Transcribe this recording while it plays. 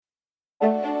This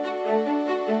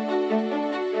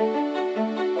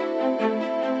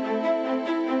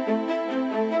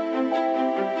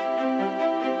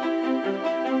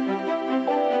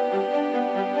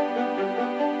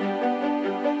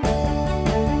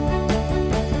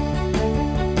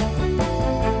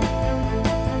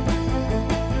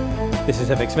is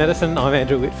FX Medicine. I'm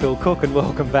Andrew Whitfield Cook, and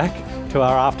welcome back to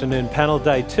our afternoon panel,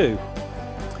 day 2.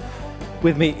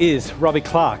 With me is Robbie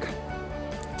Clark,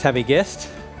 Tammy Guest,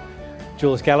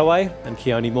 Jules Galloway and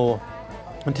Keone Moore.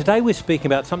 And today we're speaking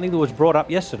about something that was brought up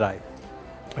yesterday.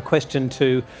 A question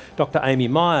to Dr. Amy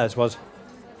Myers was,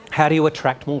 how do you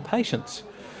attract more patients?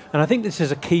 And I think this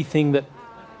is a key thing that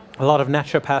a lot of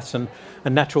naturopaths and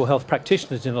natural health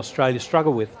practitioners in Australia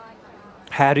struggle with.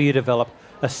 How do you develop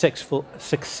a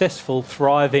successful,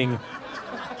 thriving,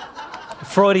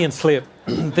 Freudian slip,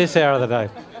 this hour of the day,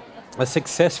 a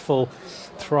successful,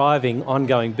 thriving,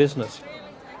 ongoing business?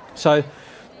 So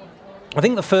I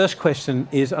think the first question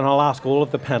is, and I'll ask all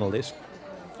of the panellists,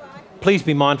 please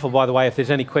be mindful, by the way, if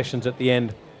there's any questions at the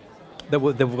end, that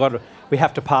we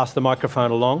have to pass the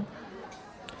microphone along.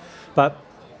 But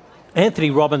Anthony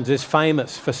Robbins is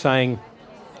famous for saying,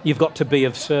 you've got to be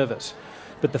of service.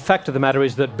 But the fact of the matter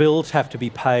is that bills have to be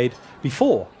paid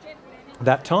before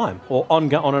that time or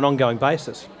on an ongoing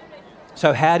basis.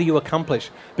 So how do you accomplish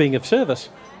being of service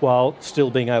while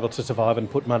still being able to survive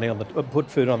and put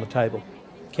food on the table?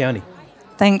 Keone.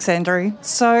 Thanks, Andrew.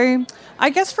 So I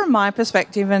guess from my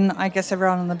perspective, and I guess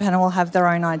everyone on the panel will have their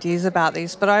own ideas about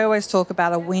this, but I always talk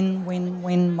about a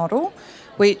win-win-win model,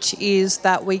 which is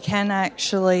that we can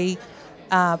actually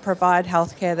provide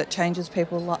healthcare that changes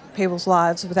people's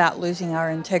lives without losing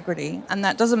our integrity. And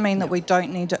that doesn't mean that we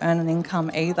don't need to earn an income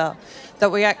either.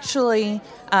 That we actually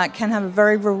can have a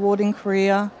very rewarding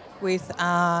career with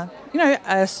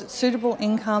a suitable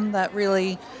income that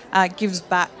really gives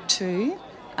back to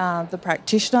the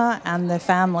practitioner and their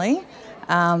family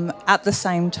at the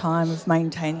same time of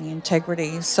maintaining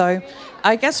integrity. So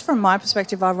I guess from my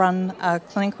perspective, I run a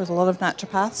clinic with a lot of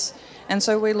naturopaths. And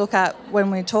so we look at, when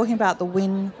we're talking about the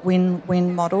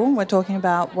win-win-win model, we're talking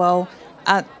about,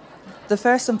 the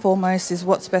first and foremost is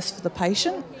what's best for the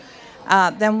patient,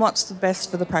 then what's the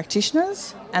best for the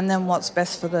practitioners, and then what's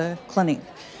best for the clinic.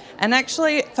 And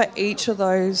actually, for each of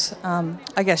those,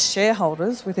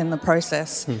 shareholders within the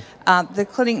process, the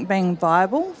clinic being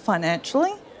viable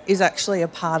financially is actually a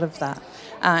part of that.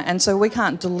 And so we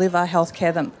can't deliver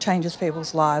healthcare that changes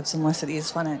people's lives unless it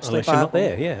is financially viable. Unless you're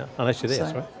not there, yeah. Unless you're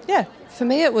there, right? Yeah. For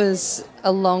me, it was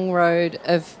a long road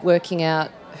of working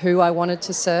out who I wanted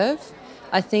to serve.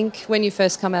 I think when you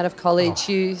first come out of college,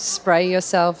 you spray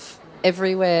yourself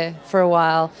everywhere for a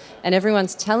while and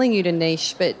everyone's telling you to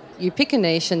niche, but you pick a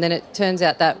niche and then it turns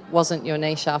out that wasn't your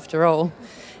niche after all.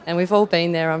 And we've all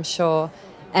been there, I'm sure.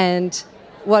 And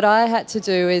what I had to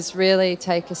do is really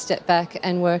take a step back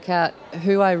and work out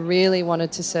who I really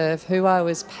wanted to serve, who I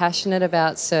was passionate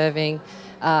about serving,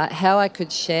 how I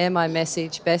could share my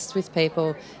message best with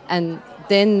people. And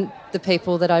then the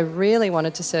people that I really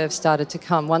wanted to serve started to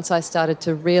come once I started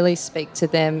to really speak to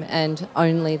them and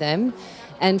only them.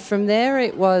 And from there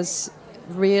it was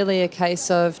really a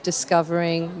case of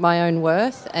discovering my own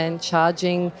worth and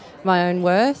charging my own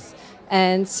worth.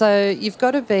 And so you've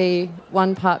got to be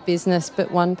one part business,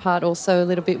 but one part also a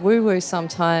little bit woo-woo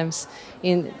sometimes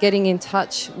in getting in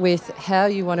touch with how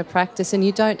you want to practice. And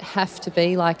you don't have to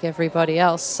be like everybody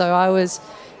else. So I was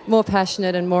more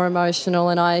passionate and more emotional,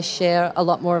 and I share a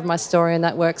lot more of my story, and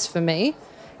that works for me.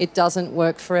 It doesn't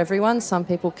work for everyone. Some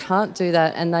people can't do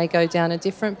that and they go down a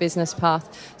different business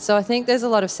path. So I think there's a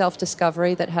lot of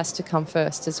self-discovery that has to come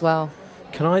first as well.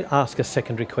 Can I ask a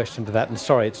secondary question to that? And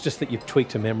sorry, it's just that you've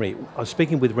tweaked a memory. I was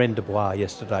speaking with Ren Dubois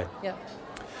yesterday. Yep.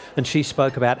 And she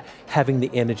spoke about having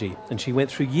the energy. And she went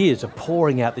through years of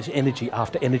pouring out this energy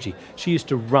after energy. She used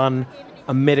to run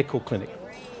a medical clinic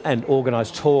and organise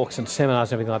talks and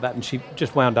seminars and everything like that. And she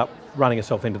just wound up running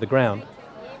herself into the ground.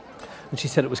 And she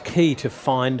said it was key to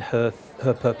find her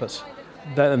purpose.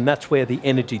 And that's where the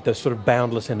energy, the sort of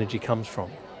boundless energy comes from.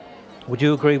 Would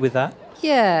you agree with that?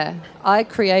 Yeah, I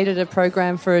created a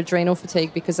program for adrenal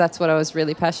fatigue because that's what I was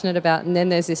really passionate about. And then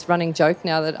there's this running joke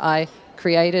now that I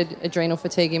created adrenal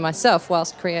fatigue in myself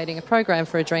whilst creating a program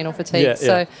for adrenal fatigue.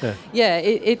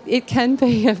 It can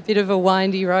be a bit of a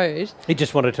windy road. He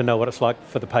just wanted to know what it's like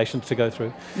for the patients to go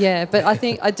through. Yeah, but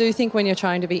I do think when you're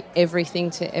trying to be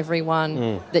everything to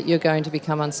everyone that you're going to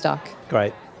become unstuck.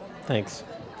 Great, thanks.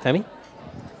 Tammy?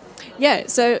 Yeah,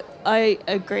 so I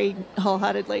agree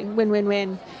wholeheartedly.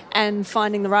 Win-win-win. And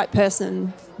finding the right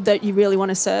person that you really want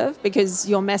to serve, because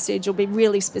your message will be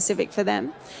really specific for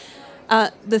them.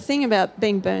 The thing about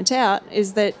being burnt out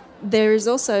is that there is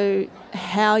also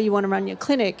how you want to run your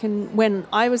clinic. And when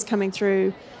I was coming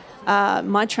through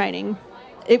my training,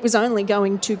 it was only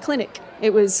going to clinic.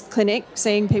 It was clinic,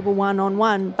 seeing people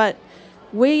one-on-one. But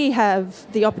we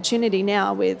have the opportunity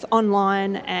now with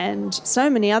online and so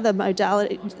many other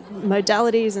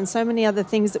modalities and so many other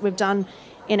things that we've done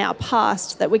in our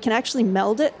past that we can actually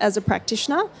meld it as a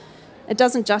practitioner. It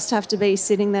doesn't just have to be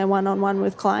sitting there one-on-one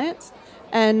with clients.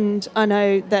 And I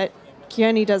know that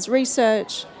Keone does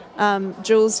research,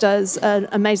 Jules does an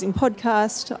amazing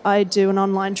podcast, I do an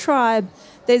online tribe.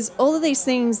 There's all of these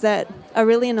things that are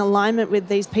really in alignment with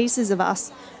these pieces of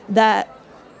us that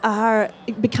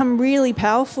become really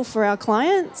powerful for our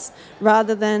clients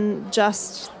rather than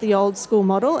just the old school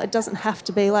model. It doesn't have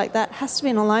to be like that. It has to be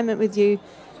in alignment with you.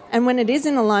 And when it is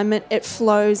in alignment, it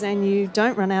flows and you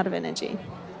don't run out of energy.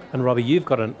 And Robbie, you've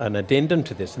got an addendum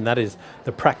to this, and that is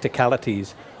the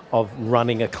practicalities of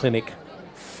running a clinic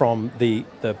from the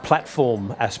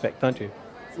platform aspect, don't you?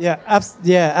 Yeah,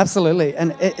 absolutely.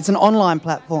 And it's an online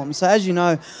platform. So as you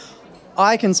know,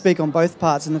 I can speak on both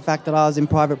parts in the fact that I was in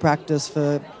private practice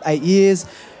for 8 years,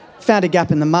 found a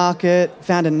gap in the market,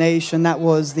 found a niche, and that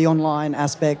was the online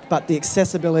aspect, but the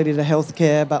accessibility to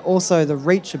healthcare, but also the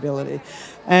reachability.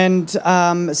 And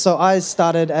so I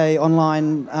started a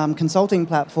online consulting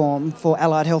platform for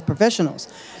allied health professionals.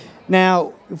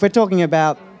 Now, if we're talking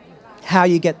about how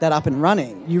you get that up and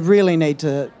running, you really need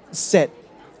to set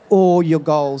all your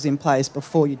goals in place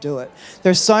before you do it.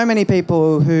 There's so many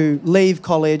people who leave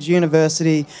college,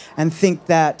 university, and think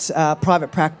that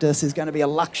private practice is going to be a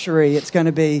luxury. It's going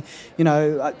to be,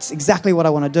 it's exactly what I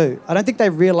want to do. I don't think they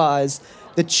realise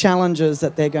the challenges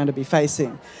that they're going to be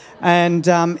facing. And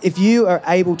if you are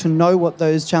able to know what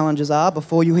those challenges are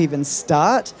before you even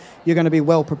start, you're going to be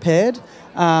well prepared.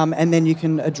 And then you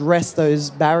can address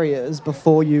those barriers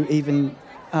before you even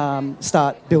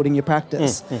start building your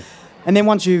practice. Mm-hmm. And then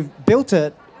once you've built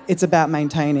it, it's about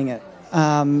maintaining it,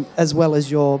 as well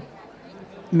as your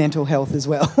mental health as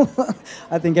well.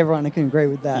 I think everyone can agree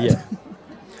with that. Yeah.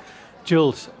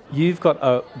 Jules, you've got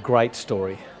a great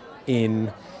story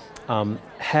in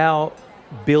how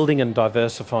building and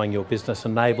diversifying your business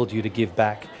enabled you to give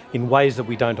back in ways that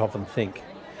we don't often think.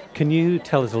 Can you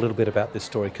tell us a little bit about this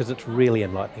story? Because it's really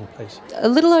enlightening, please. A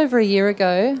little over a year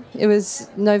ago, it was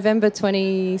November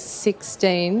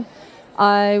 2016,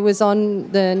 I was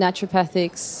on the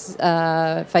Naturopathics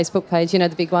Facebook page,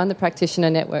 the big one, the Practitioner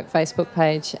Network Facebook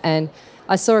page, and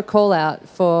I saw a call out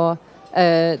for,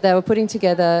 they were putting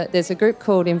together, there's a group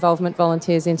called Involvement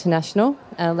Volunteers International,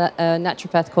 a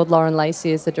naturopath called Lauren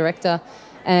Lacey is the director,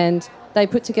 and they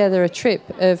put together a trip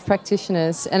of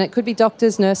practitioners, and it could be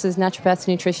doctors, nurses, naturopaths,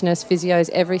 nutritionists, physios,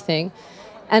 everything.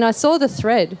 And I saw the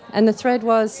thread, and the thread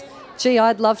was, gee,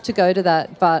 I'd love to go to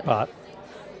that, but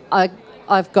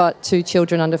I've got 2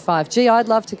 children under 5. Gee, I'd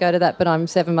love to go to that, but I'm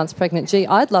 7 months pregnant. Gee,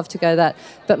 I'd love to go to that,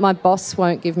 but my boss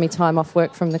won't give me time off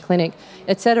work from the clinic,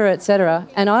 et cetera, et cetera.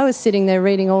 And I was sitting there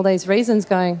reading all these reasons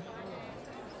going,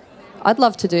 I'd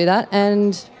love to do that,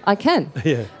 and I can.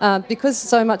 Yeah. Because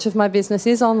so much of my business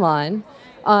is online,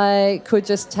 I could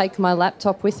just take my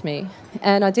laptop with me,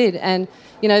 and I did. And,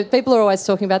 people are always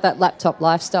talking about that laptop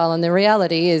lifestyle, and the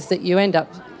reality is that you end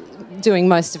up doing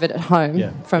most of it at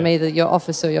home from either your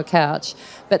office or your couch,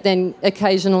 but then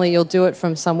occasionally you'll do it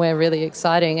from somewhere really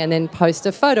exciting and then post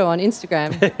a photo on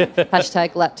Instagram,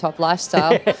 hashtag laptop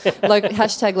lifestyle,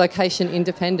 hashtag location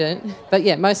independent, but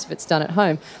most of it's done at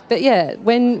home. But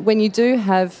when you do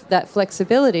have that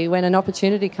flexibility, when an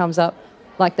opportunity comes up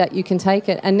like that, you can take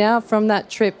it. And now from that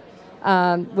trip,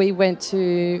 we went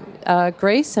to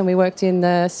Greece and we worked in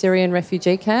the Syrian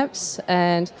refugee camps,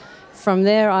 and from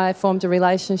there, I formed a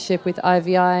relationship with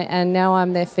IVI, and now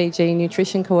I'm their Fiji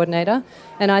nutrition coordinator.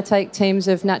 And I take teams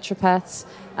of naturopaths,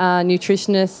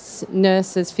 nutritionists,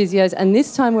 nurses, physios, and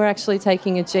this time we're actually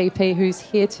taking a GP who's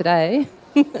here today.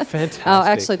 Fantastic.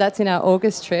 Actually, that's in our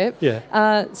August trip. Yeah.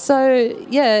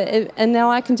 And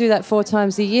now I can do that 4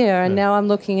 times a year. And now we're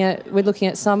looking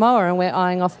at Samoa, and we're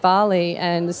eyeing off Bali,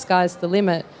 and the sky's the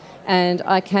limit. And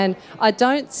I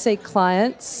don't see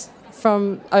clients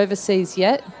from overseas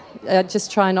yet. I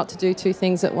just try not to do 2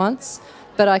 things at once,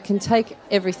 but I can take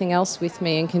everything else with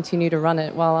me and continue to run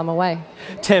it while I'm away.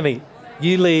 Tammy,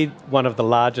 you lead one of the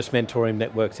largest mentoring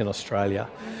networks in Australia.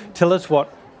 Tell us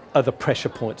what are the pressure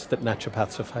points that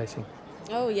naturopaths are facing?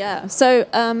 Oh, yeah. So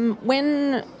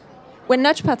when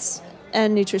naturopaths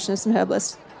and nutritionists and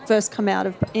herbalists first come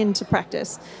into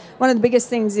practice, one of the biggest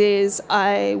things is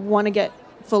I want to get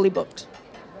fully booked.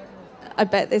 I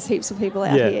bet there's heaps of people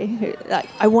out here who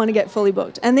I want to get fully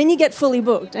booked. And then you get fully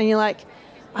booked and you're like,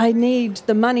 I need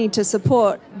the money to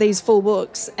support these full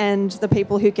books and the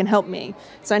people who can help me.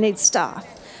 So I need staff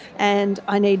and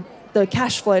I need the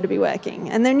cash flow to be working.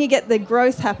 And then you get the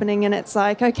growth happening and it's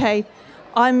like, okay,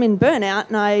 I'm in burnout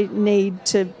and I need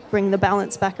to bring the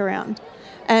balance back around.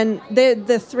 And they're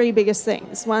the three biggest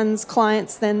things. One's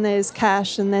clients, then there's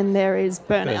cash, and then there is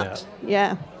burnout.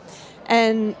 Yeah.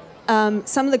 And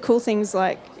some of the cool things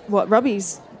like what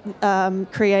Robbie's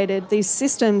created, these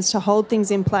systems to hold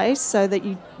things in place so that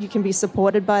you can be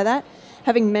supported by that.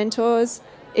 Having mentors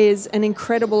is an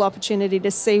incredible opportunity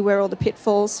to see where all the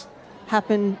pitfalls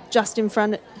happen just in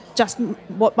front, just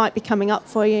what might be coming up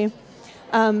for you.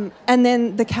 And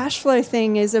then the cash flow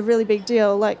thing is a really big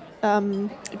deal. Like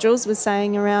Jules was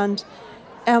saying around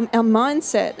our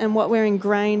mindset and what we're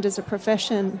ingrained as a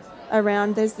profession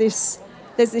around, there's this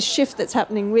shift that's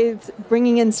happening with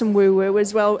bringing in some woo-woo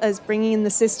as well as bringing in the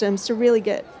systems to really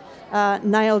get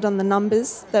nailed on the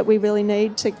numbers that we really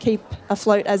need to keep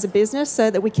afloat as a business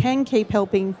so that we can keep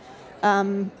helping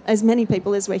as many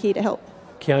people as we're here to help.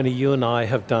 Keone, you and I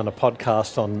have done a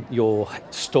podcast on your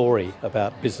story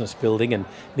about business building and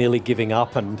nearly giving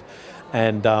up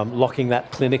and locking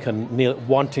that clinic and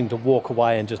wanting to walk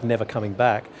away and just never coming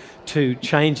back, to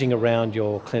changing around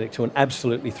your clinic to an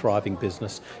absolutely thriving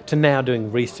business, to now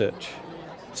doing research.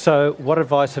 So what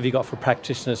advice have you got for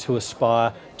practitioners who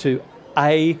aspire to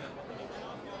A,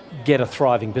 get a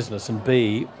thriving business, and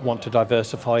B, want to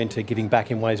diversify into giving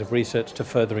back in ways of research to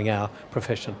furthering our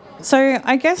profession? So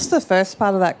I guess the first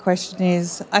part of that question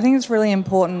is, I think it's really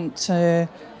important to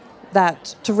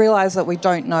realise that we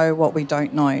don't know what we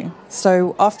don't know.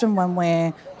 So often when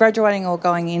we're graduating or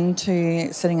going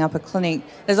into setting up a clinic,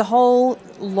 there's a whole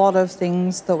lot of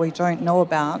things that we don't know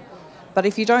about. But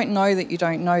if you don't know that you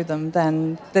don't know them,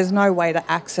 then there's no way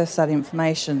to access that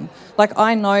information. Like,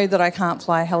 I know that I can't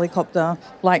fly a helicopter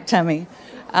like Tammy,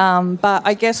 but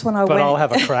I guess when I went... But I'll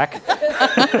have a crack.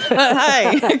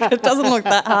 Hey, it doesn't look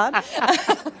that hard.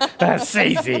 That's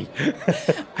easy.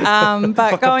 But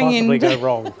what could possibly go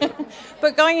wrong?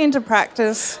 But going into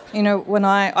practice, you know, when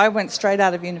I went straight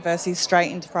out of university,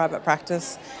 straight into private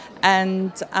practice,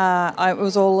 and it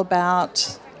was all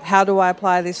about how do I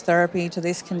apply this therapy to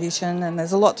this condition, and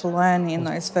there's a lot to learn in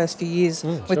those first few years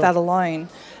with that alone.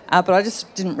 But I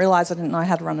just didn't realise I didn't know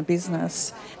how to run a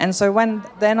business. And so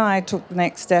then I took the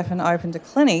next step and opened a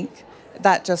clinic,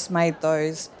 that just made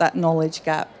that knowledge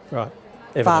gap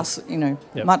fast,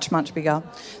 much, much bigger.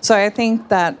 So I think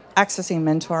that accessing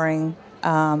mentoring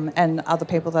and other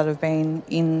people that have been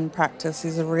in practice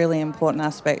is a really important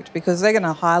aspect, because they're going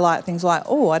to highlight things like,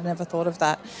 oh, I'd never thought of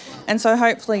that. And so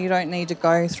hopefully you don't need to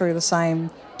go through the same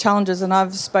challenges. And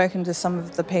I've spoken to some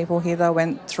of the people here that I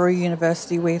went through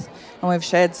university with, and we've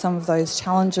shared some of those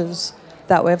challenges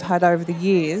that we've had over the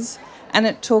years. And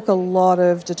it took a lot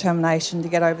of determination to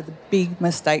get over the big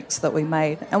mistakes that we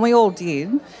made. And we all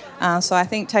did. So I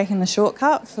think taking the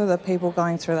shortcut for the people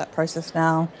going through that process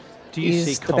now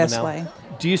is the best way.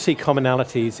 Do you see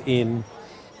commonalities in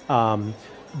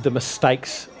the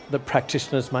mistakes that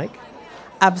practitioners make?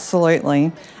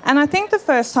 Absolutely. And I think the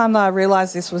first time that I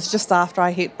realised this was just after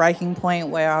I hit breaking point,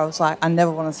 where I was like, I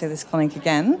never want to see this clinic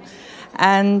again.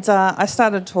 And I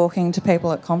started talking to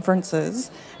people at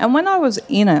conferences. And when I was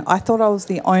in it, I thought I was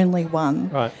the only one.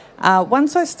 Right.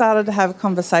 Once I started to have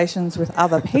conversations with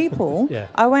other people,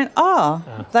 I went,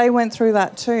 they went through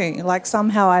that too. Like,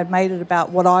 somehow I'd made it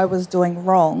about what I was doing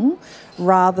wrong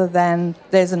rather than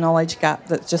there's a knowledge gap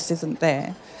that just isn't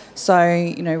there.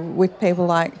 So, with people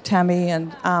like Tammy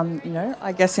and,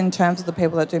 I guess in terms of the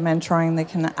people that do mentoring, they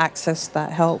can access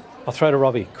that help. I'll throw to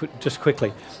Robbie just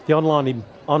quickly. The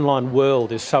online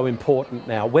world is so important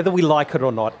now. Whether we like it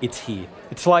or not, it's here.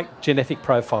 It's like genetic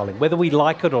profiling. Whether we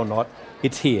like it or not,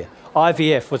 it's here.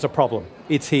 IVF was a problem.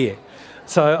 It's here.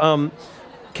 So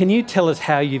can you tell us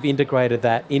how you've integrated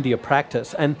that into your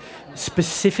practice and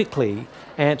specifically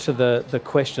answer the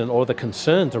question or the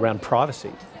concerns around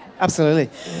privacy? Absolutely.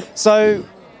 So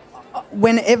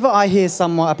whenever I hear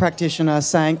a practitioner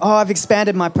saying, I've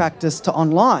expanded my practice to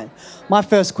online, my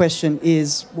first question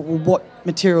is, what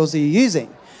materials are you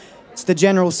using? It's the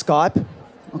general Skype,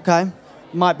 okay?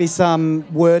 Might be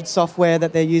some Word software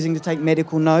that they're using to take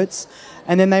medical notes.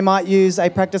 And then they might use a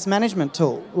practice management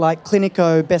tool like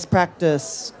Clinico, Best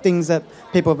Practice, things that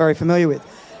people are very familiar with.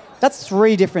 That's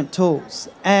 3 different tools.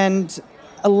 And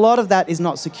a lot of that is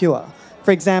not secure.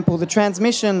 For example, the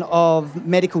transmission of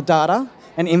medical data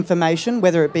and information,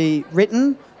 whether it be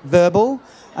written, verbal,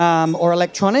 or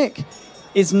electronic,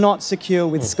 is not secure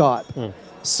with Skype.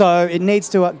 So it needs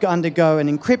to undergo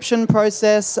an encryption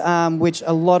process, which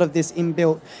a lot of this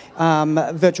inbuilt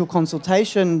virtual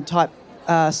consultation type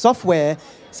software,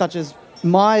 such as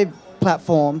my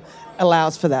platform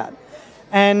allows for that.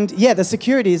 And yeah, the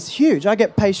security is huge. I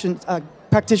get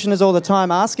practitioners all the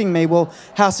time asking me, well,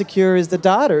 how secure is the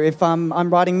data if I'm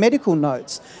writing medical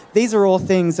notes? These are all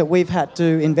things that we've had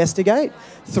to investigate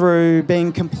through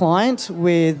being compliant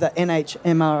with the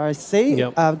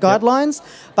NHMRC guidelines,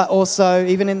 but also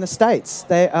even in the States.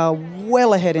 They are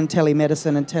well ahead in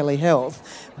telemedicine and telehealth.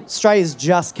 Australia's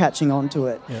just catching on to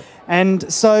it. Yep.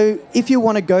 And so if you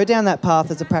want to go down that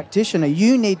path as a practitioner,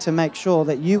 you need to make sure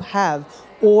that you have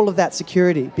all of that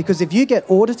security, because if you get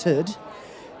audited,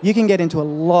 you can get into a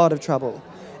lot of trouble.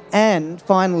 And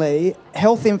finally,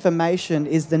 health information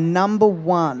is the number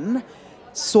one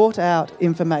sought out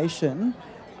information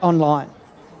online.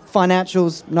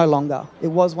 Financials, no longer. It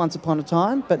was once upon a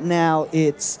time, but now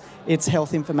it's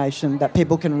health information that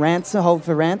people can hold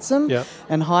for ransom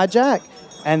and hijack,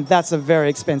 and that's a very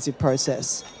expensive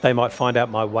process. They might find out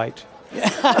my weight.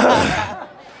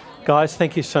 Guys,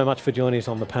 thank you so much for joining us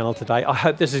on the panel today. I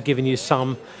hope this has given you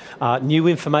some new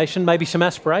information, maybe some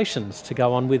aspirations to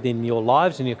go on with in your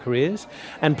lives and your careers.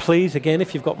 And please, again,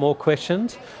 if you've got more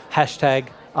questions,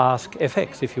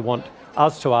 #AskFX if you want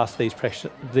us to ask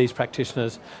these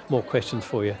practitioners more questions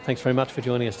for you. Thanks very much for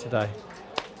joining us today.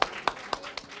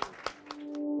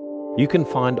 You can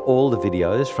find all the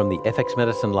videos from the FX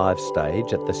Medicine Live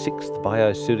stage at the 6th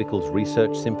Bioceuticals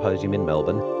Research Symposium in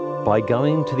Melbourne by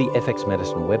going to the FX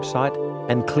Medicine website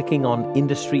and clicking on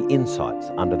Industry Insights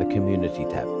under the Community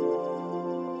tab.